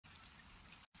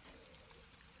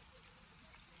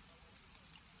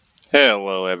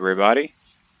Hello everybody.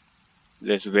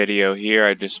 This video here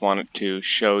I just wanted to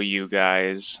show you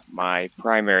guys my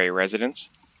primary residence,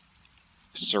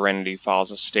 Serenity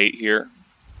Falls Estate here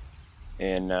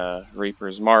in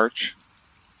Reaper's March.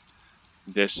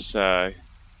 This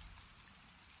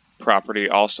property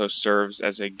also serves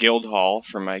as a guild hall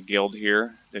for my guild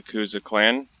here, the Kuza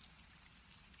Clan.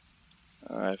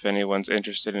 If anyone's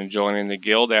interested in joining the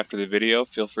guild after the video,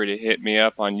 feel free to hit me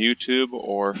up on YouTube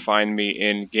or find me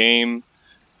in game.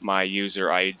 My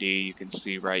user ID you can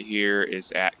see right here is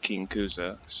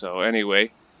 @KingKuza. So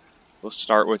anyway, we'll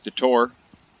start with the tour.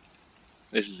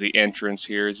 This is the entrance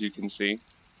here, as you can see.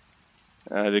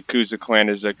 The Kuza Clan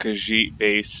is a Khajiit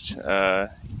based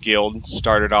guild.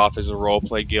 Started off as a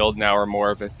roleplay guild, now we're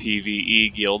more of a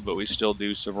PvE guild, but we still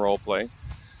do some roleplay.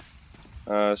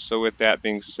 So with that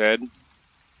being said,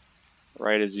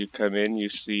 right as you come in, you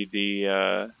see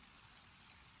the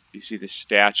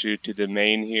statue to the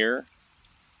main here,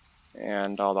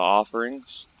 and all the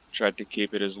offerings. Tried to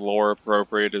keep it as lore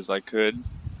appropriate as I could.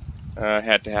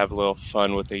 Had to have a little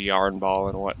fun with the yarn ball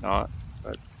and whatnot.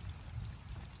 But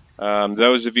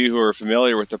those of you who are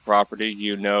familiar with the property,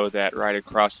 you know that right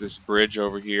across this bridge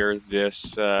over here,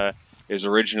 this is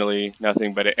originally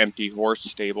nothing but an empty horse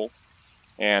stable.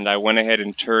 And I went ahead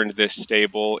and turned this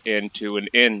stable into an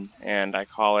inn, and I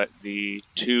call it the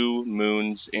 2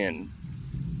 Moons Inn.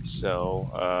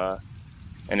 So,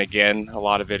 and again, a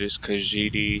lot of it is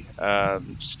Khajiit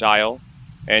style.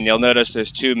 And you'll notice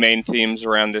there's 2 main themes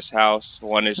around this house.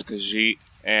 One is Khajiit,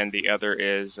 and the other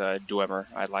is Dwemer.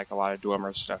 I like a lot of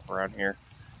Dwemer stuff around here.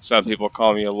 Some people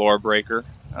call me a lore breaker.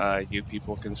 You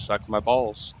people can suck my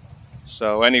balls.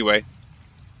 So anyway,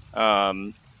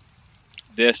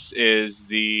 this is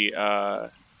the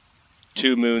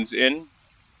 2 Moons Inn.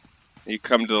 You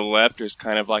come to the left, there's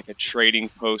kind of like a trading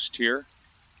post here.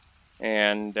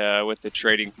 And with the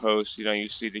trading post, you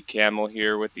see the camel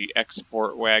here with the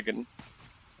export wagon,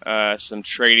 some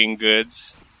trading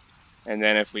goods, and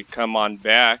then if we come on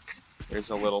back,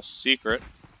 there's a little secret,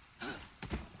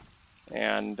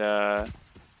 and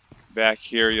back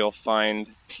here you'll find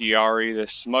Kiari the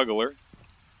smuggler,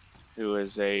 who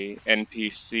is a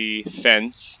NPC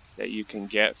fence that you can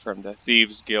get from the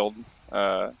Thieves Guild.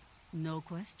 No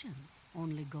questions,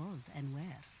 only gold and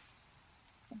wares.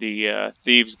 The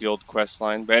Thieves Guild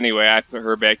questline. But anyway, I put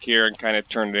her back here and kind of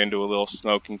turned it into a little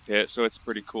smoking pit, so it's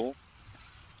pretty cool.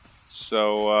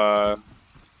 So,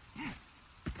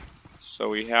 so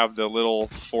we have the little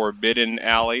forbidden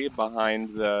alley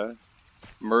behind the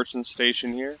merchant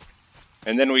station here.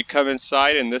 And then we come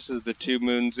inside, and this is the 2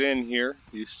 Moons Inn here.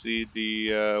 You see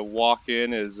the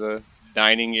walk-in is a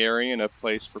dining area and a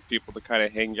place for people to kind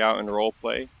of hang out and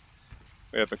roleplay.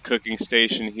 We have a cooking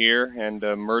station here and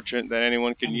a merchant that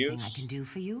anyone can use. Anything I can do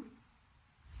for you?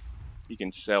 You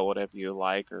can sell whatever you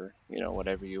like, or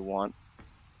whatever you want.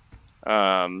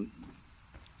 So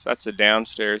that's the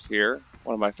downstairs here.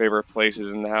 One of my favorite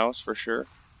places in the house for sure.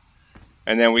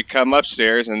 And then we come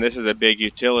upstairs, and this is a big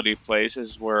utility place.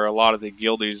 This is where a lot of the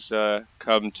guildies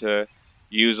come to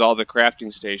use all the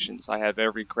crafting stations. I have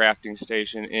every crafting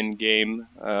station in game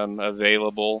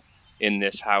available in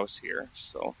this house here.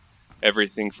 So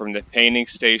everything from the painting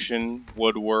station,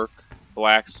 woodwork,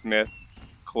 blacksmith,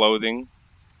 clothing.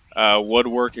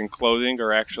 Woodwork and clothing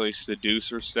are actually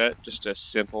seducer set, just a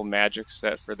simple magic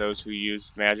set for those who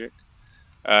use magic.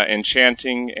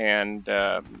 Enchanting and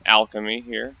alchemy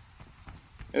here.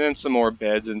 And then some more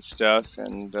beds and stuff,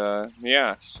 and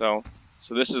yeah, so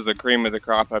this is the cream of the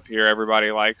crop up here. Everybody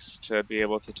likes to be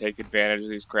able to take advantage of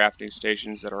these crafting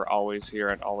stations that are always here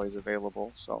and always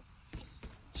available. So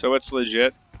it's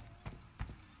legit.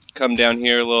 Come down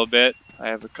here a little bit. I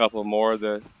have a couple more of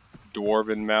the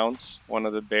dwarven mounts. One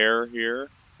of the bear here,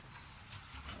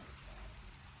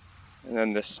 and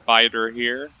then the spider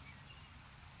here.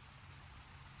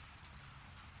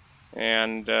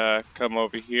 And come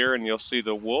over here and you'll see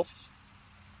the wolf.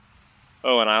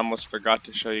 Oh, and I almost forgot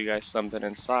to show you guys something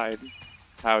inside.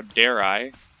 How dare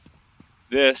I?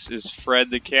 This is Fred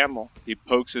the camel. He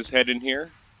pokes his head in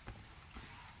here.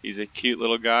 He's a cute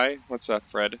little guy. What's up,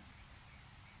 Fred?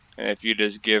 And if you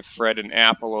just give Fred an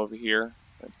apple over here,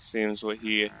 that seems what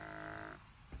he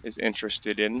is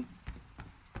interested in.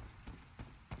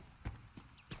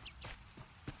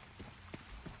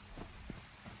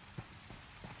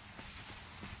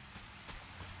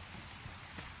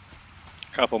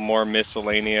 Couple more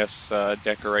miscellaneous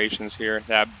decorations here.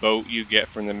 That boat you get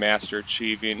from the master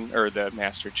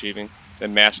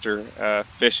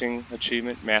fishing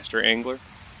achievement, master angler.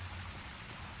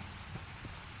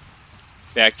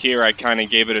 Back here I kind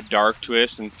of gave it a dark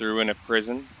twist and threw in a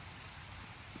prison.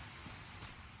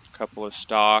 couple of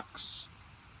stocks.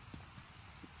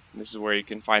 This is where you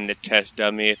can find the test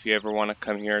dummy if you ever want to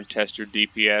come here and test your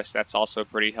DPS. That's also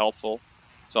pretty helpful.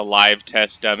 It's a live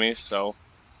test dummy, so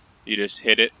you just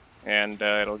hit it and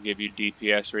it'll give you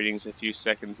DPS readings a few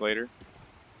seconds later.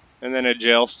 And then a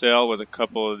jail cell with a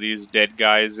couple of these dead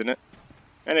guys in it.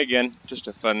 And again, just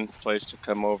a fun place to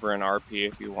come over and RP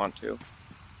if you want to.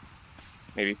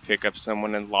 Maybe pick up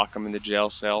someone and lock them in the jail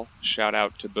cell. Shout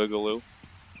out to Boogaloo.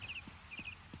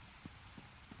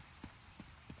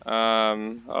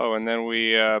 Oh, and then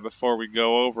before we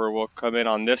go over, we'll come in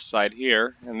on this side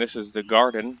here, and this is the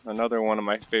garden, another one of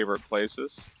my favorite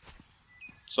places.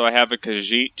 So I have a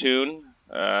Khajiit tune,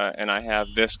 and I have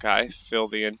this guy, Phil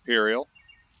the Imperial.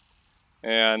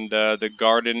 And the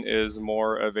garden is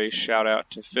more of a shout out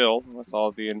to Phil, with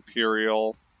all the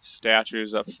Imperial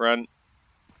statues up front,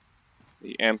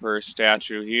 the Emperor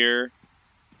statue here,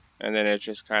 and then it's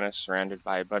just kind of surrounded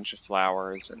by a bunch of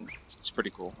flowers, and it's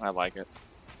pretty cool. I like it.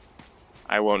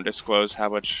 I won't disclose how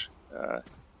much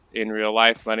in real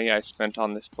life money I spent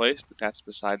on this place, but that's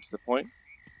besides the point.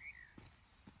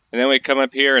 And then we come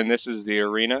up here, and this is the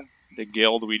arena, the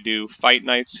guild. We do fight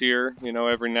nights here, you know,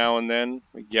 every now and then.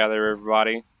 We gather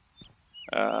everybody.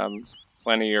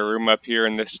 Plenty of room up here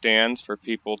in the stands for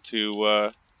people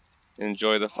to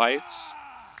enjoy the fights.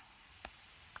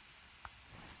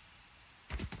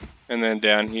 And then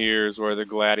down here is where the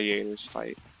gladiators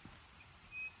fight.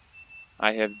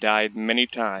 I have died many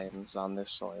times on this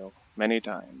soil. Many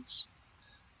times.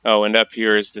 Oh, and up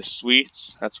here is the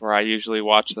suites. That's where I usually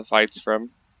watch the fights from.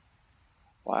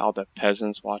 While the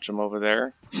peasants watch them over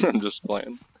there. I'm just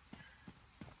playing.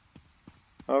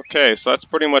 Okay, so that's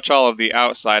pretty much all of the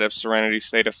outside of Serenity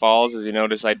State Falls. As you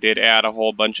notice, I did add a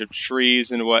whole bunch of trees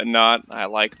and whatnot. I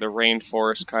like the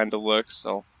rainforest kind of look,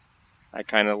 so I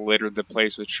kind of littered the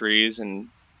place with trees and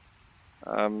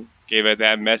gave it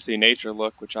that messy nature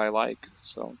look, which I like.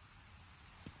 So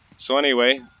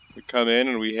anyway, we come in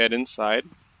and we head inside.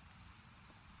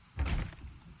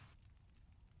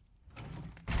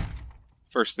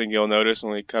 First thing you'll notice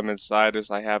when we come inside is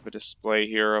I have a display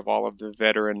here of all of the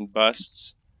veteran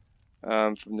busts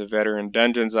from the veteran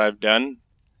dungeons I've done.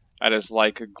 I just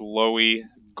like glowy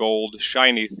gold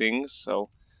shiny things, so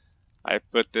I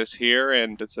put this here,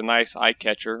 and it's a nice eye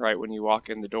catcher right when you walk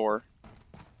in the door.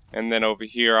 And then over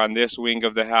here on this wing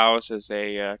of the house is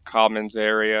a commons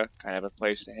area, kind of a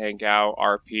place to hang out,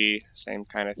 RP, same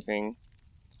kind of thing.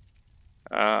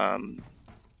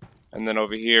 And then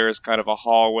over here is kind of a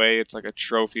hallway. It's like a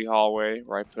trophy hallway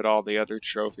where I put all the other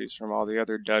trophies from all the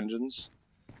other dungeons,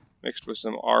 mixed with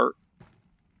some art.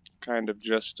 Kind of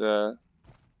just a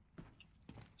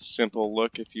simple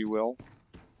look, if you will.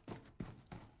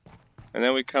 And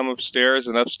then we come upstairs,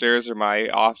 and upstairs are my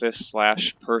office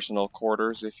 / personal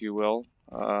quarters, if you will.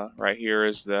 Right here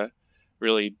is the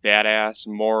really badass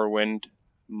Morrowind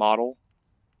model.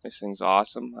 This thing's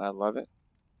awesome. I love it.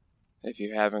 If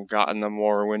you haven't gotten the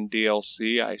Morrowind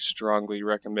DLC, I strongly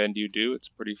recommend you do. It's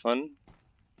pretty fun.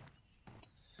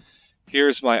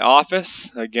 Here's my office,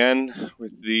 again,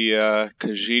 with the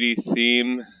Khajiit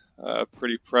theme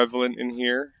pretty prevalent in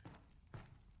here.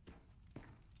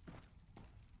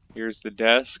 Here's the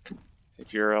desk.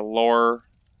 If you're a lore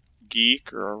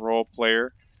geek or a role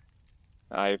player,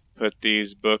 I've put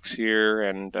these books here,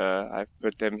 and I've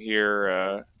put them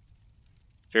here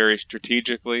very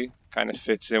strategically. Kind of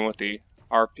fits in with the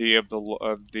RP of the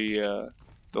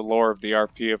lore of the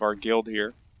RP of our guild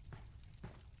here.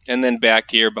 And then back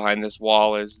here behind this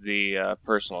wall is the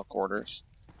personal quarters.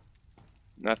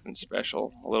 Nothing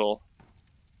special. A little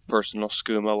personal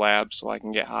skooma lab so I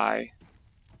can get high.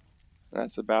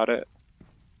 That's about it.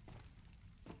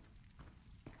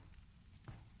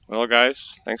 Well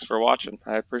guys, thanks for watching.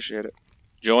 I appreciate it.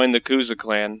 Join the Kuza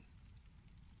Clan.